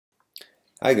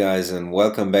Hi guys, and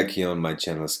welcome back here on my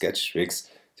channel Sketch Tricks.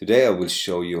 Today I will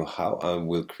show you how I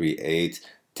will create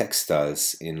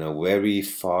textiles in a very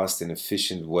fast and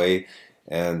efficient way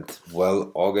and well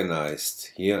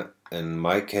organized. Here in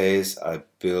my case I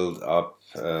build up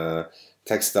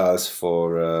textiles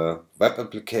for a web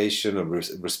application, a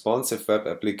responsive web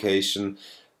application,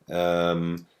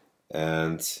 and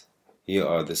here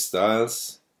are the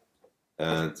styles,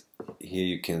 and here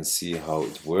you can see how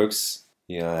it works.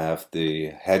 Here I have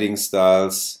the heading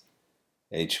styles,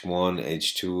 H1,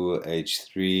 H2,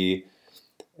 H3,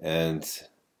 and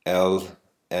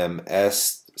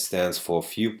LMS stands for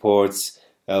viewports,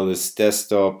 L is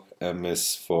desktop, M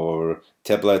is for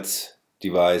tablet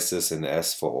devices, and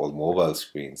S for all mobile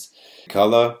screens.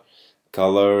 Color,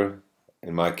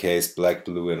 in my case black,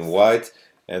 blue, and white,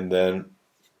 and then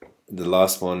the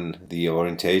last one, the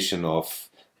orientation of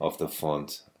the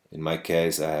font. In my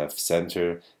case I have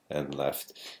center and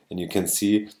left, and you can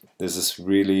see this is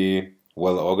really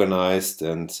well organized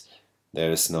and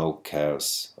there is no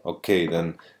chaos. Okay,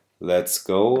 then let's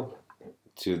go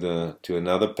to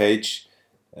another page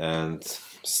and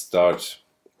start.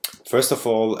 First of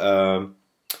all,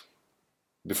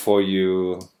 before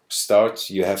you start,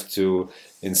 you have to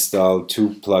install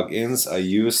two plugins I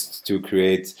used to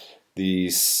create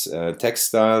these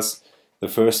textiles. The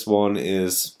first one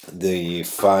is the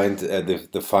find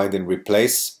and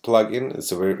replace plugin.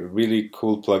 It's a really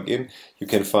cool plugin. You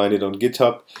can find it on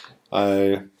GitHub.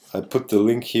 I put the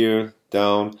link here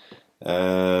down.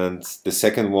 And the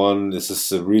second one, this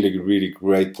is a really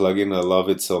great plugin. I love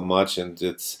it so much, and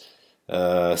it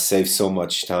saves so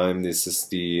much time. This is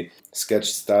the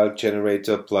Sketch Style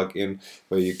Generator plugin,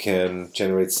 where you can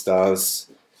generate styles,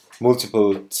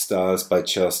 multiple styles by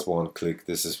just one click.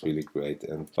 This is really great.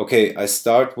 And okay, I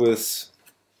start with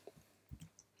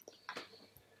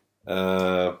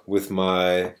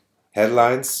my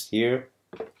headlines here.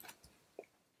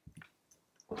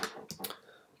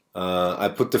 I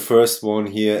put the first one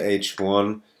here,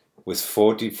 H1, with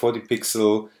 40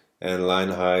 pixel and line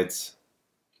height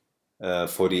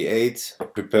 48.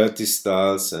 Prepared these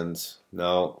styles, and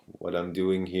now what I'm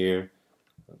doing here,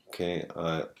 okay,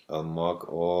 I'll mark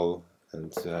all,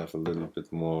 and to have a little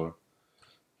bit more,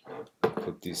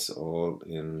 put these all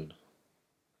in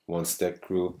one stack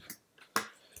group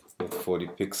with 40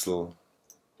 pixel.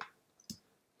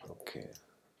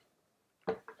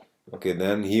 Okay,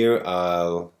 then here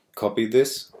I'll copy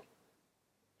this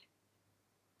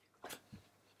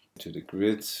to the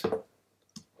grid,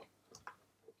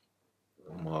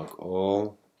 mark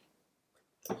all,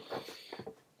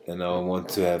 and now I want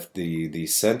to have the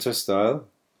center style,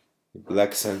 the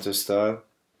black center style.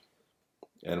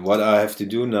 And what I have to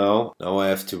do now I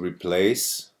have to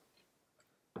replace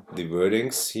the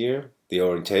wordings here, the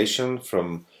orientation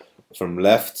from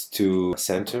left to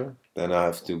center. Then I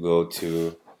have to go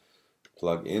to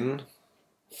plugin,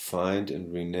 find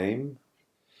and rename.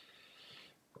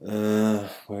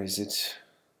 Where is it?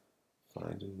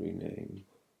 Find and rename.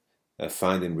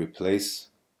 Find and replace.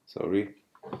 Sorry.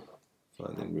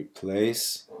 Find and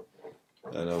replace.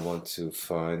 And I want to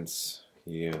find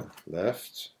here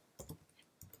left,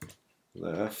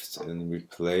 and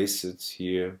replace it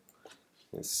here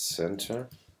with center.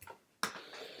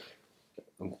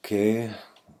 Okay.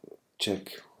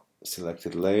 Check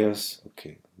selected layers.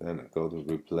 Okay. Then I go to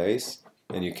replace,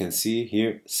 and you can see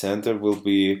here center will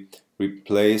be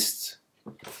replaced,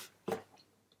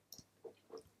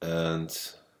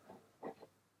 and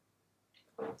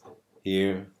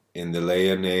here in the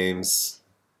layer names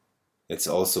it's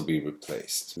also be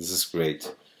replaced. This is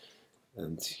great.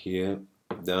 And here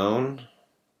down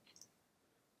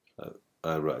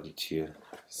I write it here,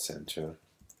 center.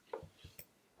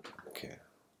 Okay.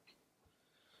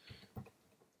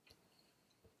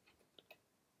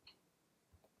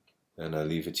 And I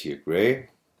leave it here gray.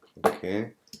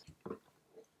 Okay.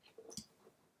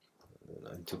 And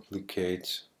I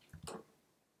duplicate.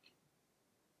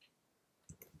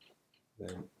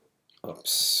 Then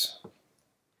oops.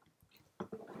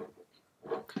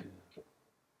 Okay.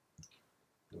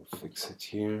 We'll fix it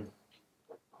here.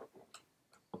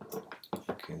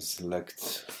 Okay,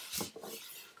 select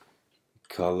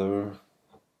color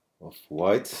of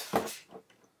white.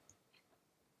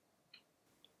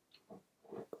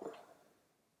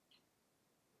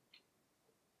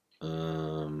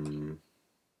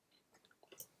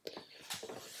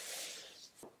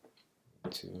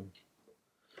 To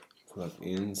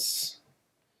plugins,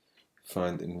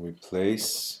 find and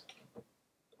replace,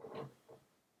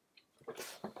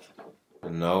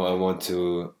 and now I want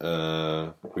to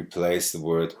replace the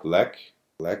word black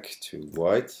to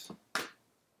white.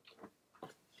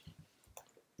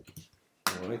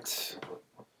 white,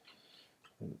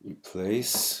 and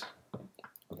replace.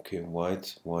 Okay,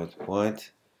 white, white,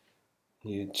 white.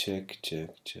 Here, check, check,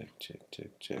 check, check,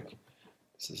 check, check.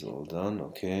 This is all done.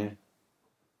 Okay.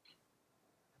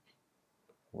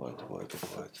 White, white,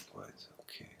 white, white.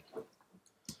 Okay.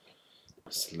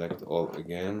 Select all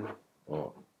again,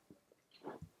 or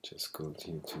just go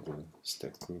here to the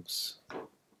stack groups.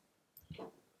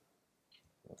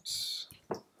 Oops.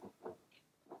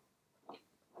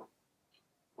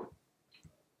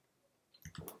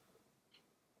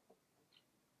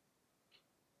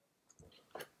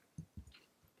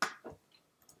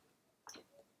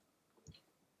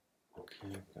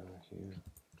 Okay, go here.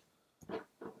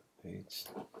 Paste.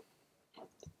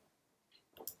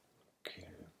 Okay.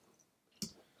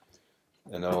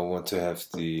 And now I want to have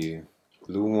the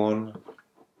blue one.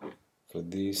 For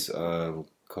these, I will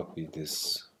copy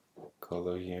this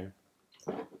color here.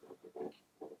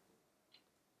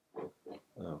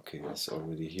 Okay, it's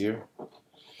already here.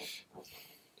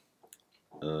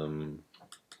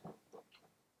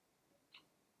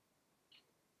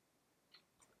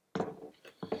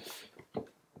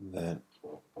 Then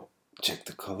check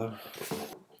the color.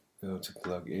 Go to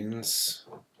plugins.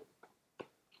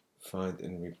 Find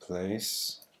and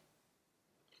replace.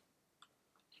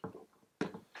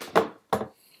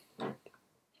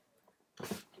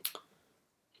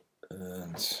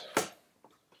 And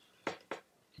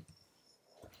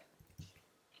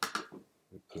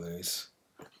replace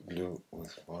blue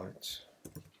with white.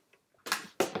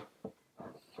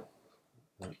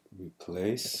 And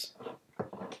replace.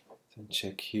 Then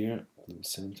check here. Blue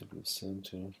center, blue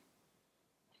center.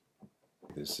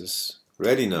 This is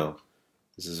ready now.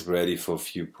 This is ready for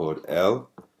viewport L.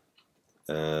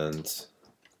 And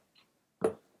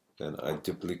then I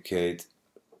duplicate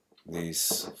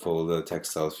this folder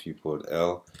Textiles viewport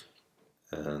L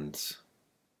and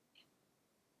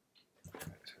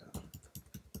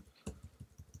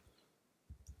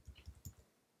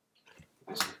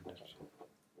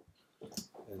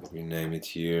rename it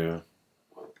here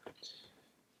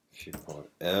viewport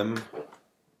M.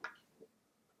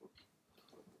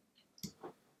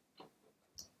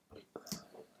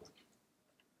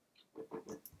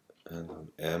 And on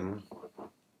M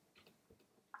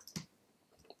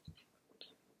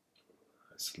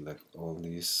I select all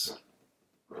these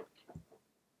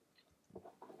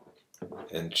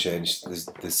and change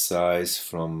this size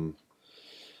from,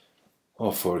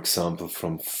 for example,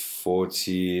 from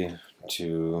 40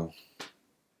 to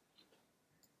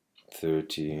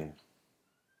 30,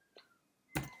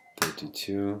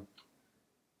 32,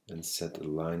 and set the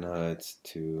line height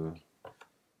to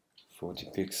 40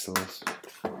 pixels.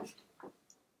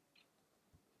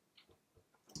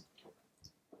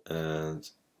 And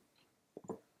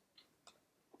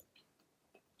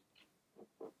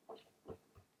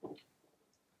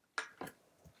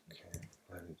okay,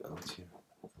 line it out here.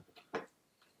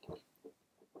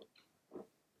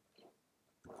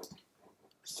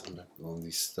 Select all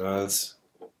these styles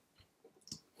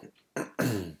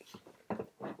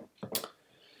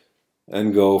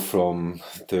and go from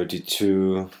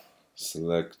 32,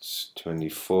 select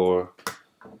 24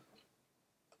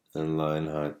 and line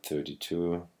height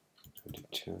 32,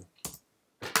 32.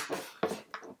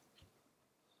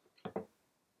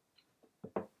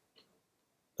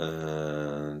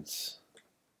 And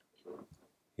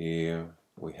here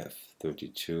we have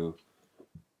 32.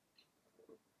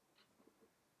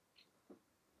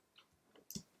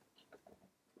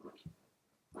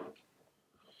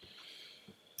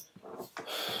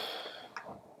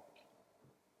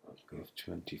 We have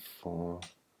 24.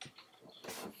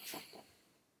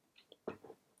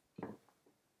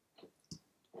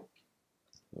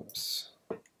 Oops.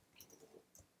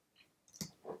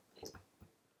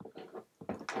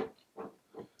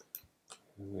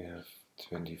 We have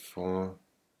 24,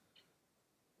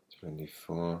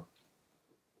 24.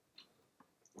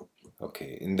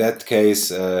 Okay, in that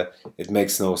case, it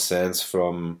makes no sense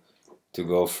to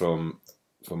go from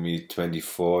for me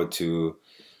 24 to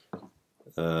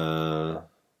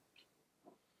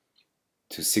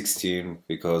 16,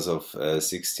 because of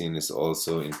 16 is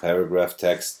also in paragraph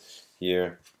text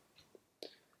here.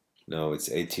 No, it's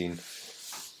 18,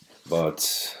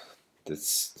 but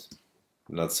that's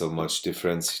not so much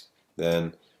difference.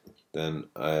 Then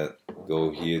I go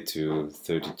here to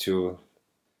 32,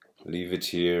 leave it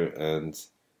here, and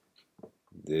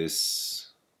this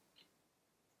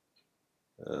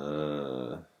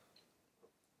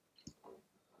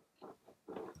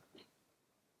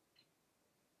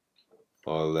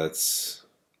or let's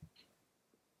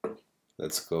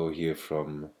go here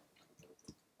from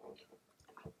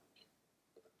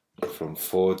from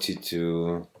 40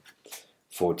 to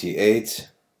 48,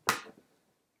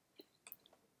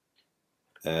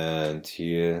 and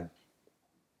here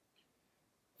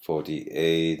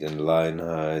 48 and line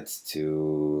height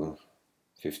to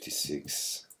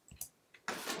 56.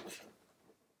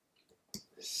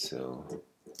 So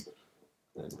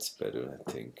that's better,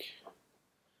 I think.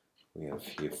 We have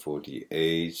here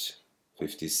 48,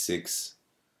 56,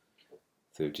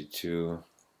 32.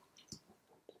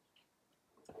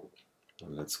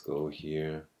 And let's go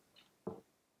here.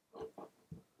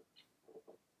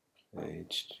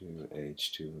 H2,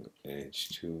 H2,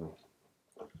 H2,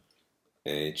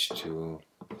 H2.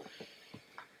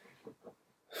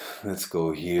 Let's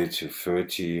go here to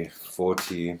 30,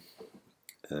 40,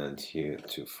 and here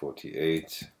to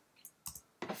 48.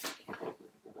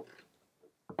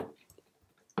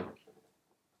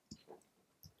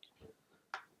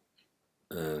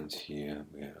 And here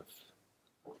we have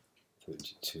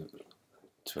 32,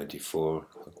 24,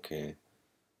 okay.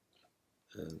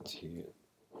 And here,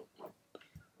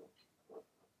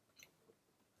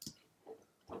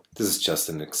 this is just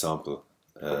an example,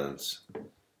 and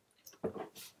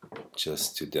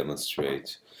just to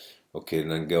demonstrate. Okay,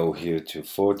 then go here to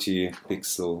 40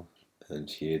 pixel and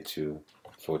here to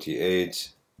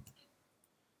 48.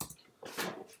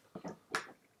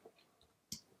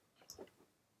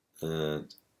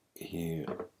 And here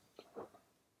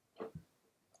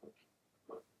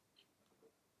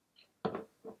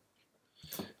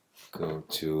go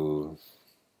to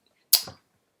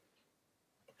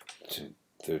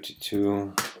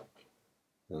 32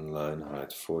 and line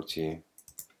height 40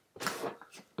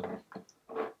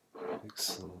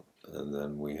 pixel, and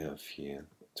then we have here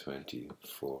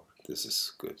 24. This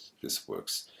is good, this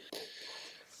works.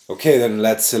 Okay, then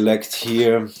let's select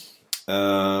here,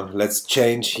 let's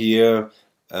change here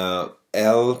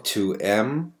L to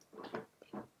M,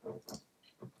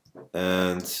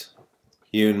 and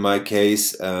here in my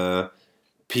case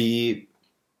P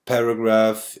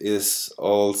paragraph is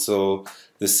also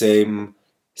the same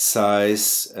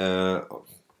size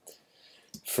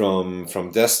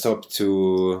from desktop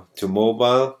to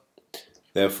mobile.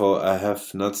 Therefore I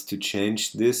have not to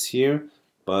change this here,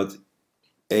 but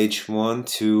H1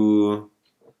 to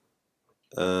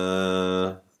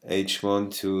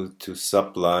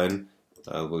subline,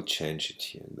 I will change it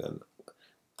here. Then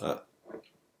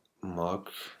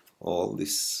mark all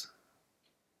these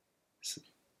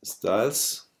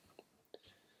styles.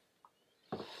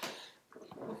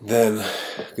 Then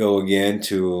go again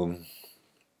to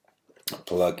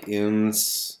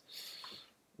plugins,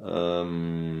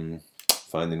 find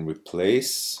and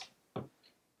replace,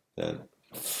 then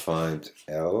find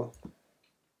L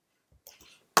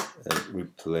and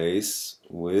replace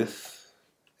with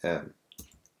M.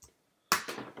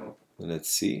 And let's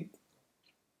see,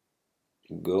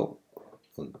 go,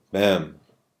 and bam.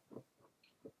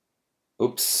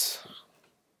 Oops,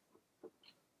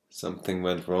 something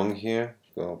went wrong here.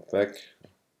 Go back,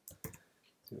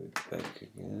 do it back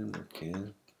again. Okay,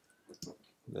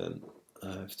 then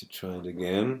I have to try it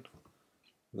again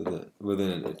with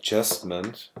an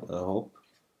adjustment, I hope.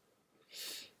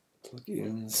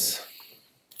 Plugins,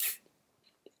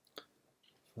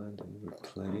 find and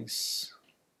replace.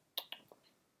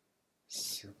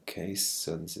 So case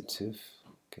sensitive.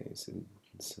 Case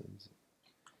sensitive.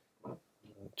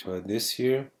 Try this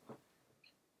here.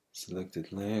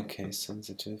 Selected layer, case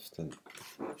sensitive, then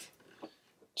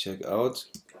check out,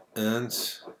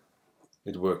 and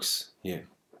it works here.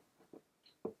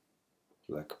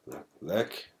 Black, black,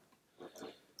 black.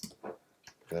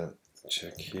 Then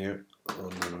check here on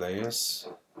the layers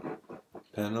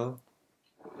panel.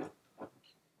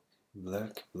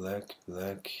 Black, black,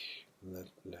 black, black,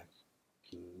 black,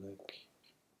 black.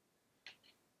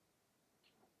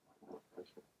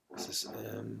 This is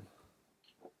M.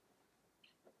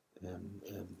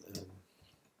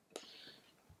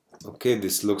 Okay,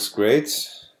 this looks great.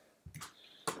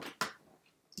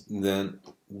 Then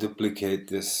duplicate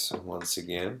this once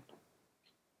again.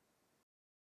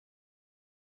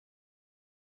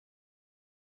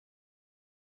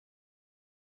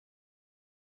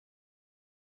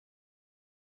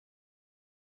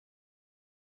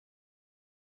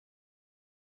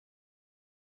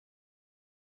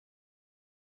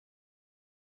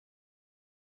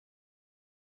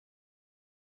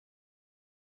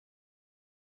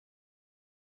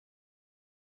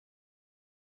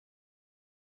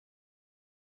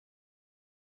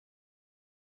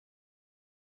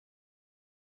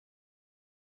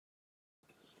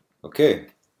 Okay,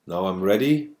 now I'm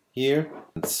ready here.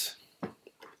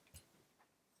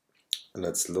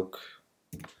 Let's look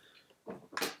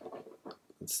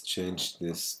Let's change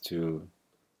this to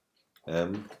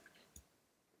M,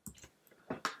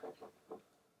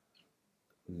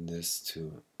 and this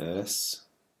to S,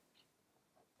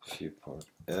 viewport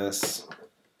S,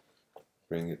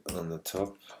 bring it on the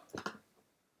top,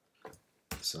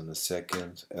 this on the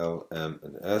second, L, M,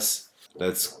 and S.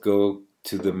 Let's go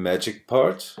to the magic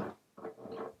part.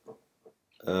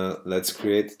 Let's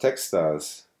create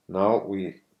textiles. Now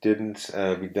we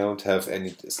don't have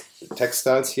any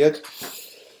textiles yet.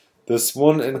 This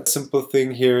one and simple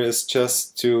thing here is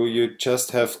you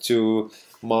just have to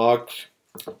mark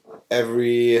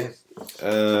every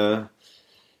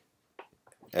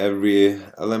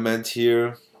element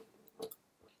here,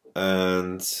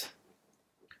 and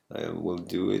I will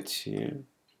do it here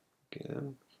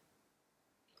again.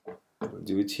 I'll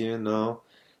do it here now,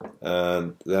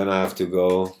 and then I have to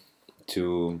go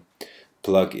to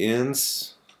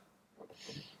plugins,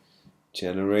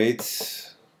 generate,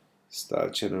 style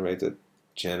generated,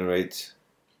 generate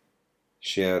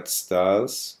shared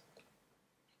styles,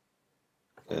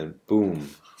 and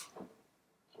boom,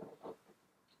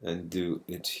 and do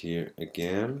it here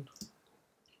again.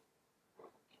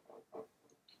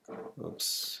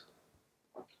 Oops.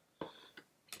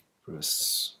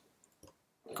 Press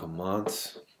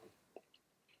Command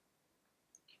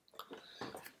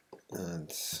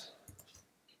and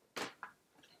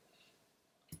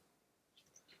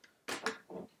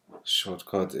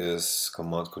shortcut is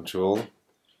Command Control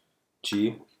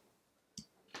G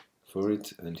for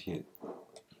it, and here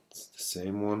it's the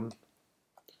same one.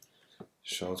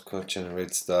 Shortcut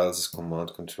generate styles is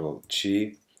Command Control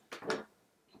G.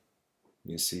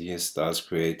 You see here styles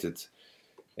created,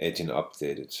 18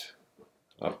 updated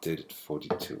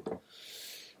 42.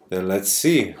 Then let's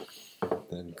see.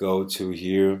 Then go to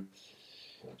here,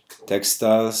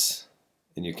 textiles,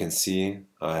 and you can see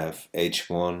I have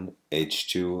H1,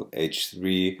 H2,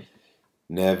 H3,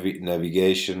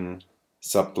 navigation,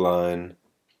 subline,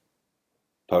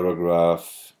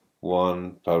 paragraph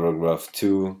 1, paragraph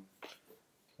 2,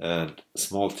 and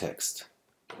small text.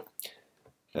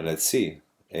 And let's see,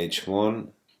 H1,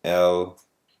 L,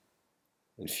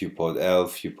 and viewport L,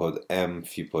 viewport M,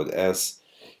 viewport S,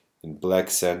 in black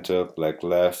center, black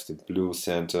left, in blue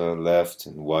center, left,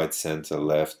 in white center,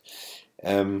 left,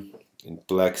 M, in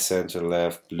black center,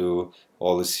 left, blue,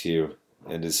 all is here.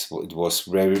 And it was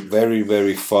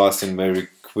very fast and very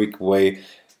quick way,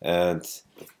 and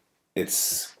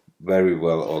it's very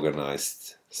well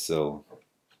organized. So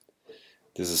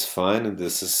this is fine, and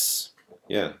this is,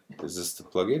 yeah, this is the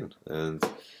plugin, and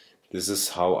this is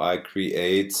how I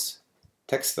create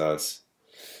textiles.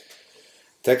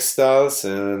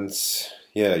 And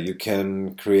yeah, you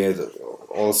can create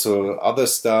also other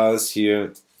styles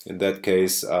here. In that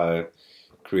case, I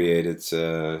created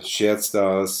shared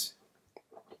styles.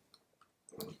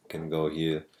 You can go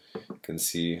here, you can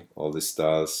see all the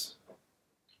styles.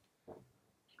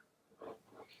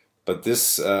 But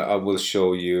this I will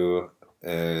show you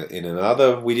in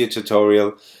another video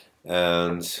tutorial,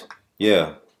 and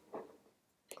yeah,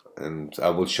 and I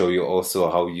will show you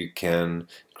also how you can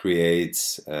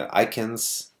create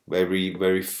icons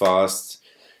very fast,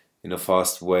 in a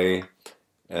fast way.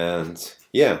 And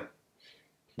yeah,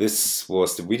 this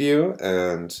was the video,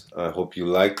 and I hope you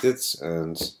liked it.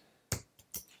 And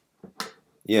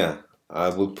yeah, I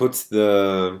will put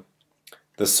the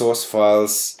source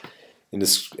files in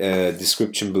the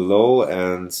description below,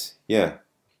 and yeah,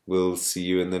 we'll see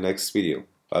you in the next video.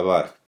 Bye bye.